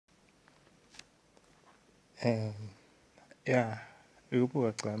um ya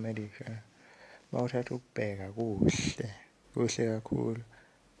ukubuka cha Melika mawuthatha ukubheka kuhle kakhulu.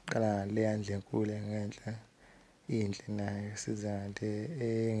 Qala ngaleya ndlu enkulu engenhla, inhle nayo siza ngale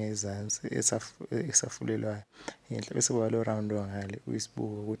engezansi esafulelwayo inhle, bese kuba lo round ongale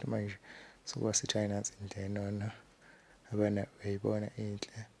uyisibuko ukuthi manje sokuba sithi hayi nansi indlu enono abana uyayibona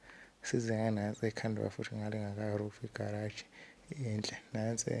inhle. Size nganansi ekhandwa futhi ngale ngaka-roof igaraji inhle,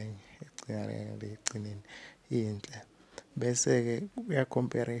 nansi enye ngale ekugcineni inhle. Bese-ke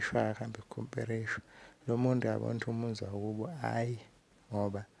uyakhomperishwa kuhambe kukhomperishwa lo muntu uyabona ukuthi umuzi wakubo hhayi,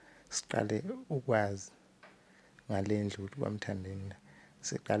 ngoba siqale ukwazi ngale ndlu kwaMthandeni la.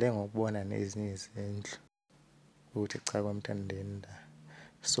 Siqale ngokubona nezinye izindlu ukuthi cha kwaMthandeni la.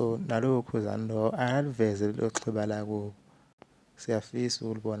 So nalowo khuzani lo akaliveze lelo xhiba lakubo. Siyafisa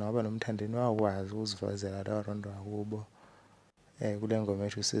ukulibona ngoba noMthandeni wakwazi ukusivezela lowo rondo wakubo. Kule ngoma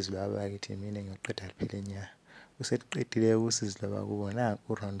ethi usizi lwabakithi yimina engiyoqeda liphele nya. Useluqedile usizi lwabakubo,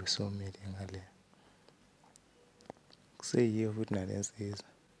 nanku urondo usomile ngale. Kuseyiyo futhi nale nsizwa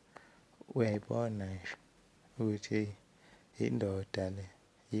uyayibona nje ukuthi indoda le,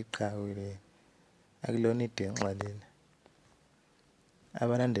 iqhawe le, akulona idenxa leli.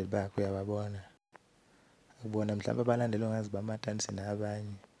 Abalandeli bakhe uyababona, akubona mhlawumbe abalandeli ongazi bamatanisi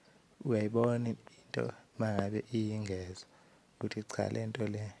nabanye. Uyayibona into mangabe iyingezo ukuthi cha lento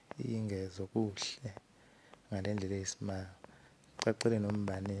le iyingezo kuhle ngale ndlela eyisimanga. Kucacile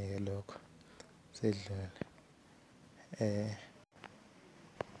nombani-ke lokho sedlule.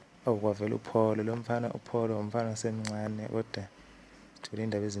 Kwavela uPholo lo mfana, uPholo umfana osemncane kodwa sithole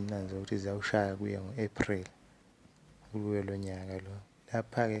iy'ndaba ezimnandi zokuthi ziyawushaya kuye ngo-April kuyo lo nyaka lo.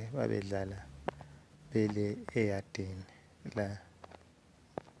 Lapha-ke babedlala bele eyadini la,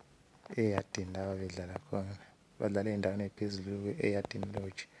 eyadini la babedlala khona, badlala ey'ndaweni ey'phezulu eyadini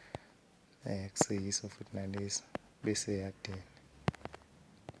lodge. Kuseyiso futhi nalesi beseyadini.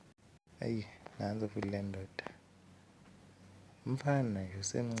 Hhayi nanso futhi le ndoda, umfana nje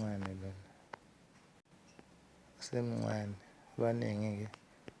usemncane lona, usemncane. Abaningi-ke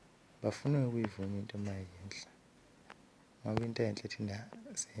bafuna ukuyivuma into mayinhle ngoba into enhle thina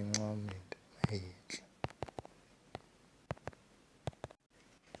siyincoma into mayinhle.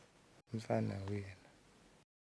 Umfana uyena.